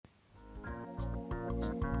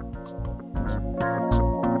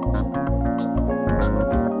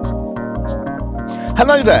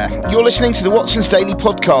Hello there, you're listening to the Watson's Daily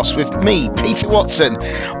Podcast with me, Peter Watson,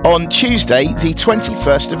 on Tuesday the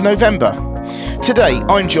 21st of November. Today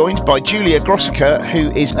I'm joined by Julia Grossiker, who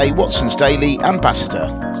is a Watson's Daily ambassador.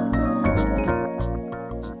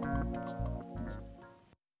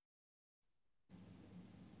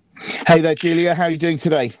 Hey there Julia, how are you doing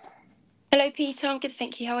today? Hello Peter, I'm good,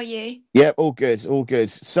 thank you. How are you? Yeah, all good, all good.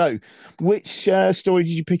 So, which story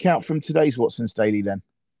did you pick out from today's Watson's Daily then?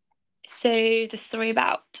 So the story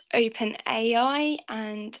about OpenAI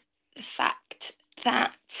and the fact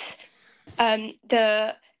that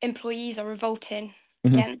the employees are revolting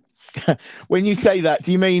against. When you say that,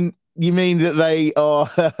 do you mean that they are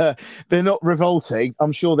they're not revolting?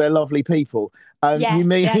 I'm sure they're lovely people. You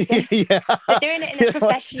mean Yes, yeah. they're doing it in a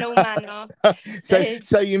professional manner.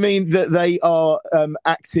 So you mean that they are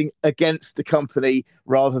acting against the company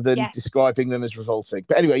rather than Yes. describing them as revolting?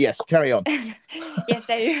 But anyway, yes, carry on. Yeah,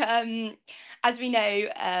 so as we know,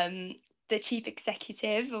 the chief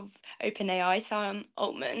executive of OpenAI, Sam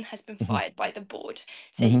Altman, has been fired by the board.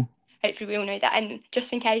 So hopefully we all know that. And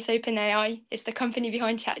just in case, OpenAI is the company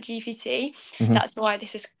behind ChatGPT. That's why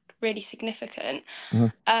this is really significant.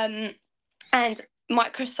 And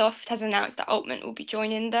Microsoft has announced that Altman will be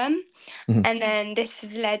joining them. And then this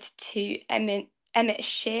has led to Emmett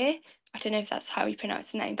Shear. I don't know if that's how you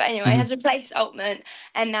pronounce the name, but anyway, has replaced Altman,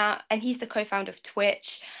 and he's the co-founder of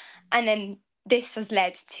Twitch. And then this has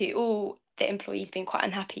led to all the employees being quite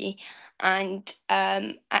unhappy, and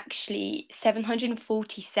actually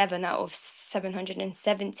 747 out of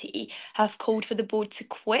 770 have called for the board to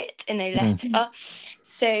quit in a letter.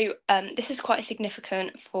 So this is quite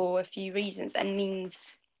significant for a few reasons and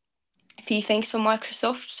means a few things for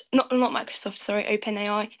Microsoft, not Microsoft, sorry,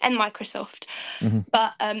 OpenAI and Microsoft,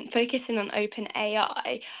 but focusing on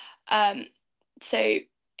OpenAI. So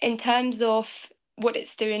in terms of what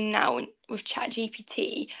it's doing now with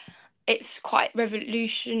ChatGPT, it's quite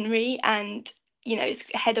revolutionary and, you know, it's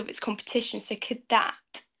ahead of its competition. So could that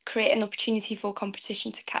create an opportunity for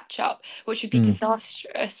competition to catch up, which would be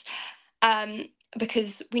disastrous?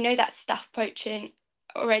 Because we know that staff poaching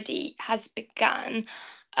already has begun.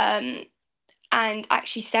 And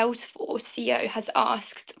actually Salesforce CEO has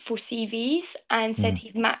asked for CVs and said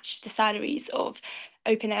he'd matched the salaries of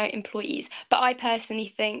OpenAI employees. But I personally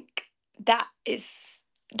think that's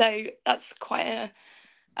quite a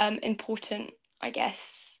important, I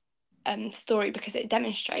guess, story, because it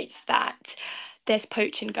demonstrates that there's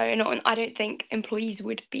poaching going on. I don't think employees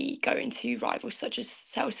would be going to rivals such as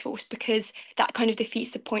Salesforce, because that kind of defeats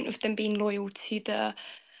the point of them being loyal to the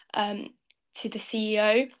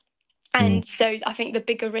CEO. And so I think the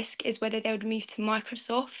bigger risk is whether they would move to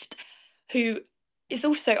Microsoft, who is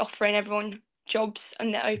also offering everyone jobs on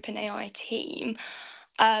the OpenAI team.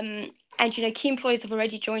 And, you know, key employees have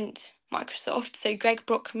already joined Microsoft. So Greg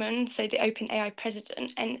Brockman, so the OpenAI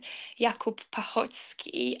president, and Jakub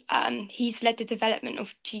Pachotsky, he's led the development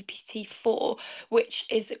of GPT-4, which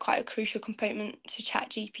is quite a crucial component to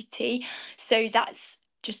ChatGPT. So that's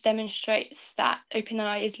just demonstrates that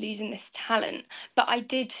OpenAI is losing this talent. But I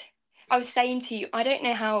was saying to you, I don't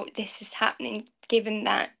know how this is happening, given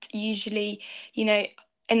that usually, you know,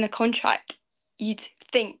 in the contract, you'd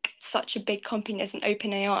think such a big company as an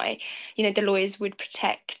OpenAI, you know, the lawyers would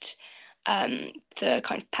protect the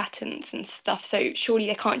kind of patents and stuff. So surely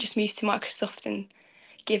they can't just move to Microsoft and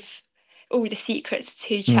give all the secrets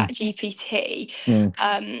to ChatGPT.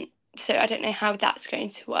 So I don't know how that's going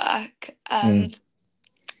to work.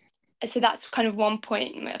 So that's kind of one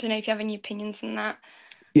point. I don't know if you have any opinions on that.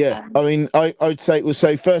 Yeah, I mean, I'd say, well,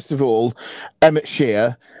 so first of all, Emmett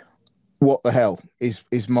Shear, what the hell is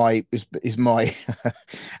my is my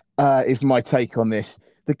is my take on this.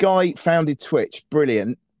 The guy founded Twitch,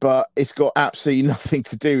 brilliant, but it's got absolutely nothing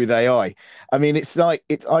to do with AI. I mean, it's like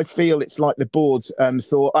I feel it's like the board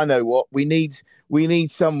thought, I know what we need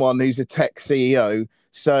someone who's a tech CEO.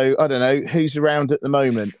 So I don't know who's around at the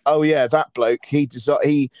moment. Oh yeah, that bloke. He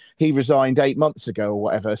resigned 8 months ago or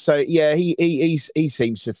whatever. So yeah, he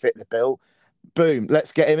seems to fit the bill. Boom,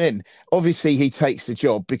 let's get him in. Obviously he takes the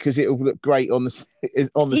job because it will look great on the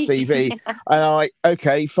CV. And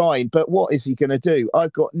okay, fine, but what is he going to do?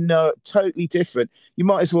 I've got totally different. You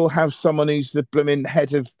might as well have someone who's the blooming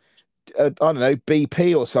head of I don't know,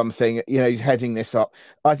 BP or something, you know, he's heading this up.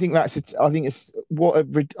 I think it's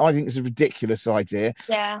a ridiculous idea.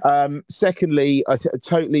 Yeah. Secondly, I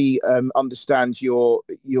totally understand your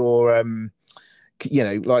you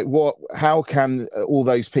know, like how can all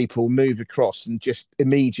those people move across and just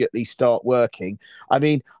immediately start working? I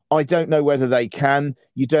mean, I don't know whether they can.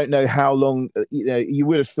 You don't know how long. You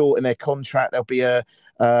would have thought in their contract there'll be a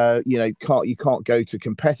you can't go to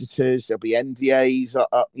competitors. There'll be NDAs,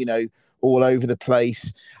 all over the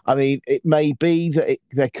place. I mean, it may be that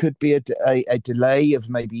there could be a delay of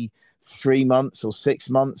maybe 3 months or 6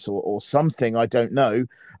 months or something. I don't know.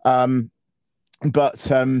 Um, but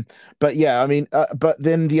yeah, I mean, but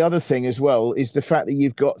then the other thing as well is the fact that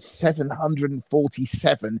you've got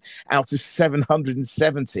 747 out of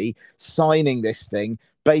 770 signing this thing,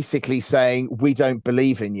 basically saying we don't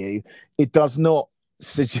believe in you. It does not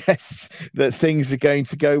suggest that things are going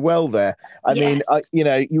to go well there. I mean,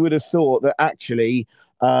 Yes. you would have thought that actually,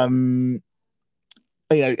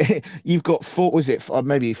 you've got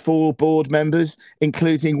maybe four board members,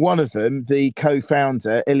 including one of them, the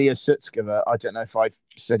co-founder, Ilya Sutskever. I don't know if I've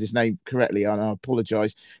said his name correctly, and I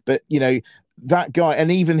apologize. But, that guy,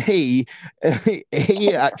 and even he,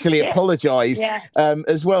 he actually Shit. apologized Yeah.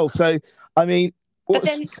 as well. So, I mean, But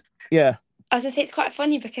then yeah. I was gonna say it's quite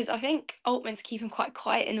funny because I think Altman's keeping quite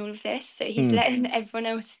quiet in all of this, so he's Mm, letting everyone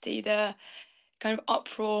else do the kind of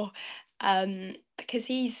uproar, because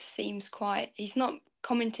he's not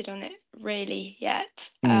commented on it really yet.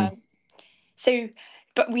 mm, So,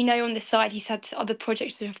 but we know on the side he's had other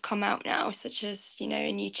projects that have come out now, such as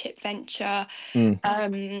a new chip venture, mm,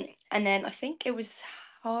 and then I think it was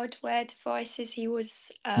hardware devices he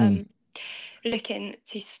was mm, looking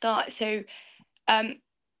to start. So, um,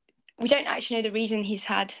 we don't actually know the reason he's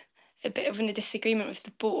had a bit of a disagreement with the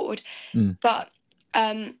board, mm, but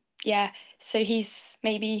yeah, so he's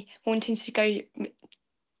maybe wanting to go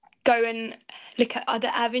and look at other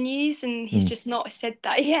avenues, and he's mm. just not said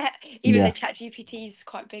that yet, even though Yeah. ChatGPT is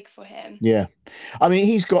quite big for him. Yeah. I mean,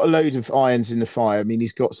 he's got a load of irons in the fire. I mean,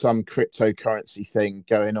 he's got some cryptocurrency thing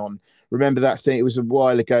going on. Remember that thing? It was a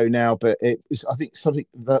while ago now, but it was, I think, something,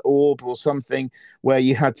 the orb or something, where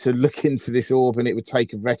you had to look into this orb and it would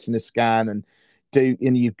take a retina scan and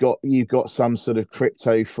you've got some sort of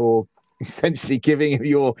crypto for essentially giving him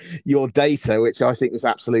your data, which I think was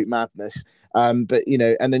absolute madness. But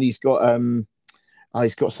and then he's got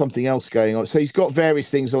something else going on. So he's got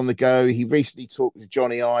various things on the go. He recently talked to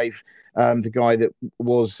Johnny Ive, the guy that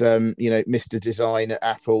was, Mr. Design at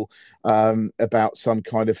Apple, about some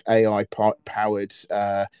kind of AI powered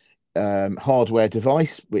hardware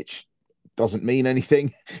device, which doesn't mean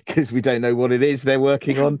anything because we don't know what it is they're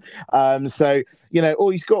working on.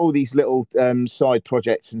 He's got all these little side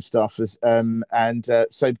projects and stuff, so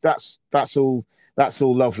that's all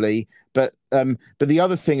lovely. But the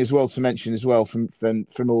other thing as well to mention as well from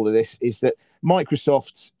all of this is that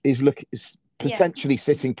Microsoft is Yeah. potentially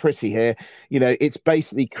sitting pretty here. It's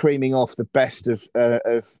basically creaming off the best of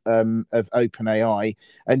OpenAI,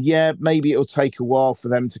 and yeah, maybe it'll take a while for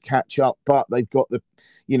them to catch up, but they've got the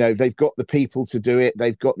people to do it.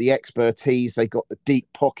 They've got the expertise. They've got the deep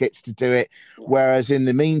pockets to do it. Yeah. Whereas in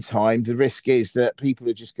the meantime, the risk is that people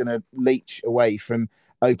are just going to leech away from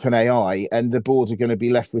OpenAI, and the boards are going to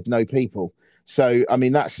be left with no people. So, I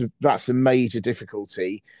mean, that's a major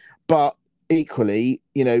difficulty. But equally,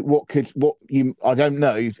 I don't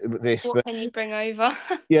know this, What but can you bring over?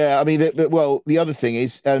 yeah, I mean, the other thing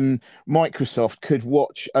is, Microsoft could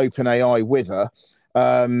watch OpenAI with her.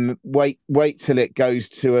 Wait till it goes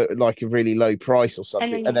to a really low price or And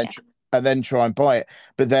something, then and then yeah, and then try and buy it.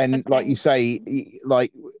 But then, but like you then say,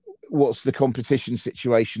 what's the competition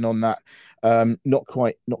situation on that? Not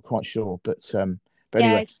quite sure, but yeah,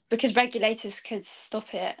 anyway, it's because regulators could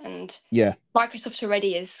stop it, and yeah. Microsoft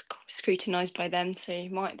already is scrutinized by them, so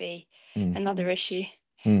it might be Mm, another issue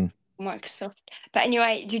mm. for Microsoft. But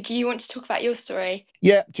anyway, do you want to talk about your story?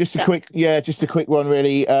 Yeah, just a That quick one,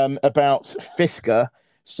 really, about Fisker.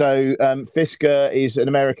 So, Fisker is an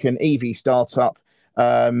American EV startup,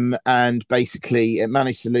 and basically it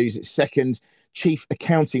managed to lose its second chief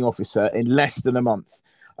accounting officer in less than a month.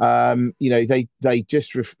 They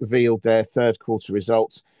just revealed their third quarter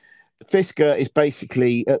results. Fisker is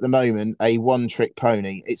basically at the moment a one-trick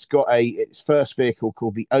pony. It's got its first vehicle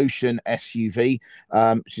called the Ocean SUV,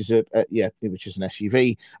 which is which is an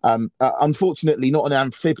SUV. Unfortunately, not an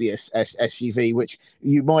amphibious SUV, which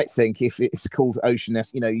you might think if it's called Ocean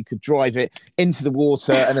you could drive it into the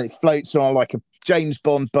water and then it floats on like a James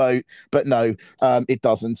Bond boat, but no, it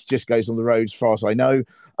doesn't. It just goes on the road, as far as I know.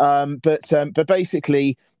 But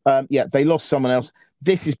basically, they lost someone else.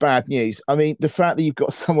 This is bad news. I mean, the fact that you've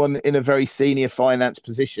got someone in a very senior finance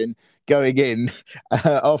position going in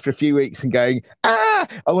after a few weeks and going,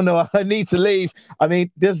 oh no, I need to leave. I mean,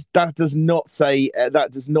 that does not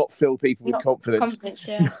fill people with not confidence. confidence,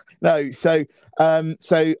 yeah. No. So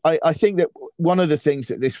I think that one of the things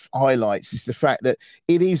that this highlights is the fact that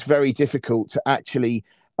it is very difficult to actually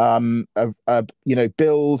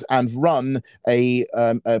build and run a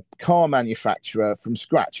car manufacturer from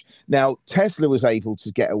scratch. Now, Tesla was able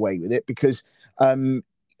to get away with it because Elon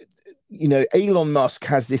Musk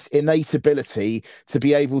has this innate ability to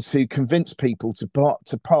be able to convince people to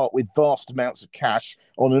part with vast amounts of cash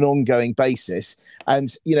on an ongoing basis.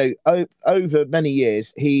 And over many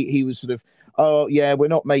years, he was sort of, oh yeah, we're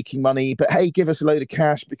not making money, but hey, give us a load of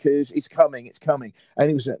cash because it's coming, it's coming.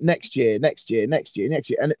 And it was next year, next year, next year, next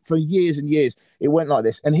year, and for years and years it went like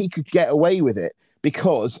this, and he could get away with it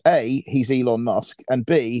because A, he's Elon Musk, and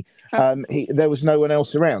B, there was no one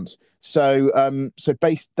else around. So,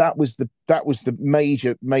 that was the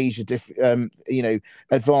major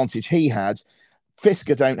advantage he had.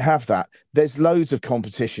 Fisker don't have that. There's loads of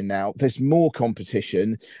competition now. There's more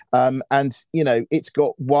competition, and it's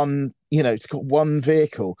got one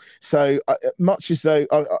vehicle. So much as though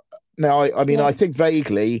I think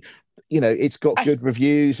vaguely, it's got good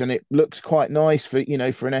reviews and it looks quite nice for an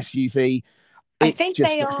SUV. I think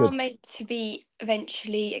they are meant to be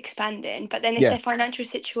eventually expanding, but then if their financial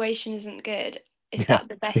situation isn't good, is that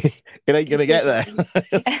the best? It ain't gonna get there.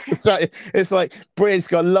 It's right. It's like Brian's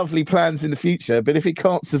got lovely plans in the future, but if it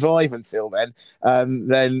can't survive until then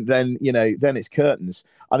it's curtains.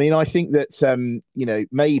 I mean, I think that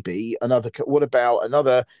maybe what about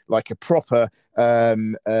another, like a proper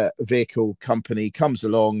vehicle company comes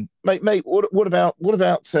along? Mate, what about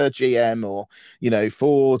GM or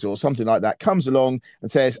Ford or something like that comes along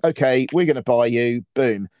and says, okay, we're going to buy you,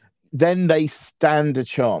 boom. Then they stand a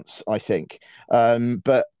chance, I think.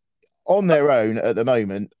 But on their own at the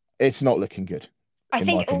moment, it's not looking good. I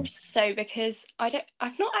think also because I've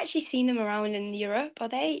not actually seen them around in Europe. Are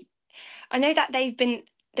they? I know that the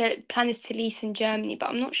plan is to lease in Germany, but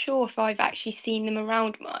I'm not sure if I've actually seen them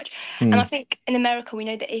around much. And I think in America, we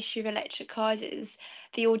know the issue of electric cars is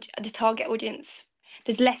the target audience.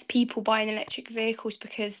 There's less people buying electric vehicles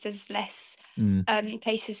because there's less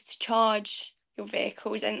places to charge your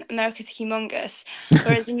vehicles, and America's humongous,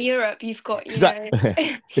 whereas in Europe you've got it's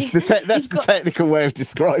the technical way of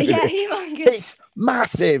describing it. Humongous. It's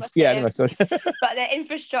massive. Anyway, sorry. But the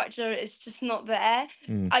infrastructure is just not there,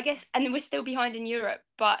 I guess, and we're still behind in Europe,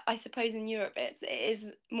 but I suppose in Europe it is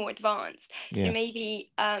more advanced, so maybe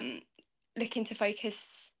looking to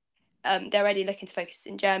focus, they're already looking to focus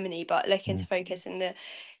in Germany, but looking to focus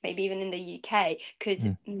maybe even in the UK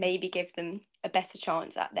could maybe give them a better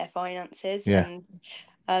chance at their finances. And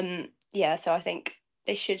so I think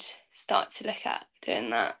they should start to look at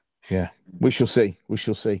doing that. We shall see.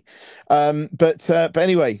 But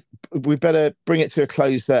anyway, we better bring it to a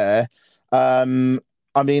close there. I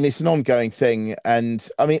mean, it's an ongoing thing, and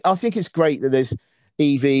I mean, I think it's great that there's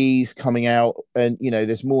EVs coming out, and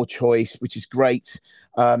there's more choice, which is great.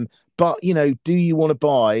 But do you want to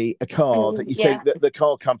buy a car that you think that the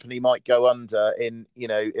car company might go under in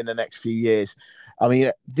the next few years? I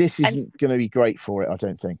mean, this isn't going to be great for it, I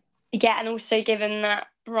don't think. Yeah, and also given that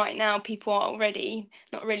right now people are already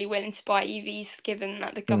not really willing to buy EVs, given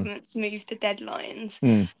that the government's moved the deadlines.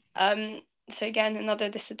 So again, another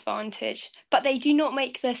disadvantage. But they do not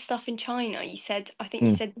make their stuff in China. I think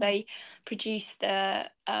you said they produce the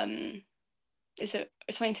is it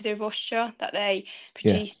something to do with Austria, that they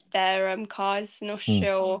produce their cars in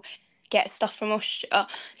Austria or get stuff from Austria.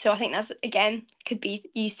 So I think that's, again, could be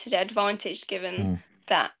used to their advantage, given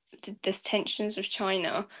that there's tensions with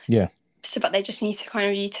China. So, but they just need to kind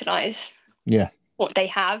of utilize what they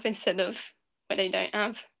have instead of what they don't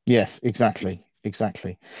have. Yes, exactly.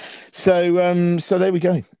 So there we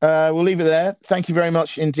go. We'll leave it there. Thank you very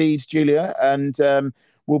much indeed, Julia, and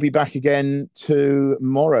we'll be back again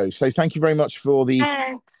tomorrow. So thank you very much for the.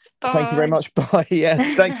 Thanks. Bye. Thank you very much. Bye.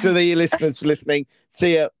 Thanks to the listeners for listening.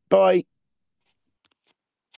 See ya. Bye.